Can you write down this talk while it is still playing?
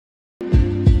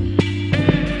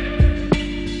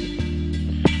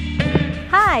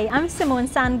Hi, I'm Simone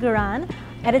Sanguran,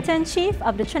 Editor-in-Chief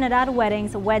of the Trinidad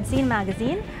Weddings Wedzine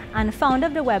magazine and founder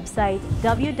of the website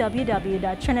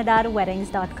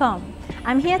www.trinidadweddings.com.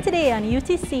 I'm here today on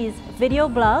UTC's video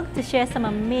blog to share some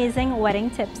amazing wedding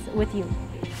tips with you.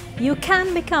 You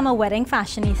can become a wedding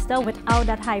fashionista without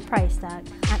that high price tag,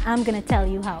 and I'm going to tell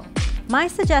you how. My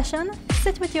suggestion,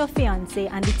 sit with your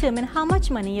fiancé and determine how much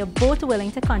money you're both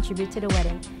willing to contribute to the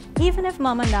wedding, even if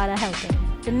mom and dad are helping.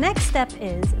 The next step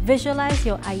is visualize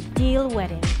your ideal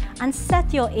wedding and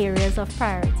set your areas of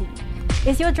priority.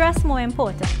 Is your dress more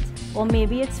important? Or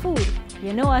maybe it's food.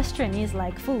 You know us Trinis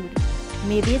like food.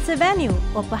 Maybe it's a venue,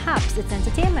 or perhaps it's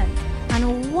entertainment.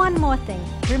 And one more thing,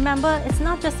 remember, it's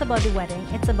not just about the wedding,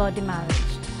 it's about the marriage.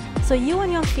 So you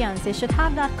and your fiancé should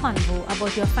have that convo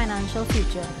about your financial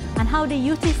future and how the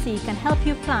UTC can help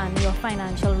you plan your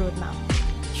financial roadmap.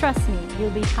 Trust me, you'll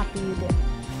be happy you did.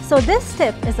 So this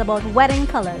tip is about wedding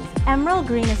colors. Emerald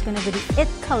green is going to be the it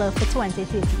color for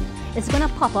 2013. It's going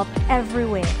to pop up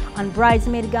everywhere on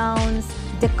bridesmaid gowns,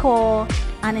 decor,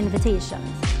 and invitations.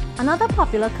 Another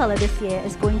popular color this year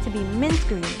is going to be mint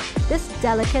green. This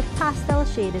delicate pastel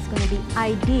shade is going to be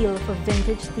ideal for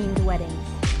vintage themed weddings.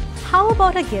 How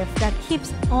about a gift that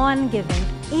keeps on giving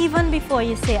even before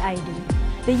you say I do?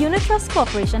 The Unitrust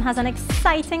Corporation has an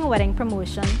exciting wedding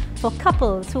promotion for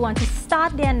couples who want to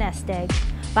start their nest egg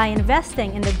by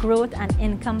investing in the Growth and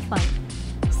Income Fund.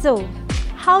 So,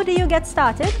 how do you get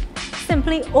started?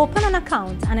 Simply open an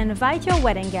account and invite your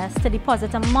wedding guests to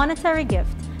deposit a monetary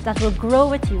gift that will grow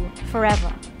with you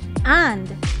forever. And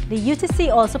the UTC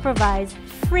also provides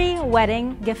free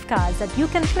wedding gift cards that you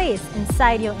can place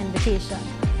inside your invitation.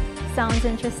 Sounds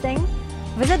interesting?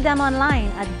 Visit them online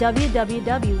at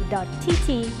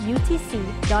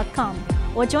www.ttutc.com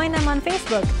or join them on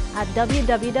Facebook at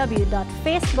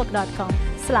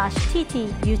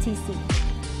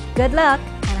www.facebook.com/ttutc. Good luck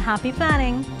and happy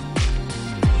planning!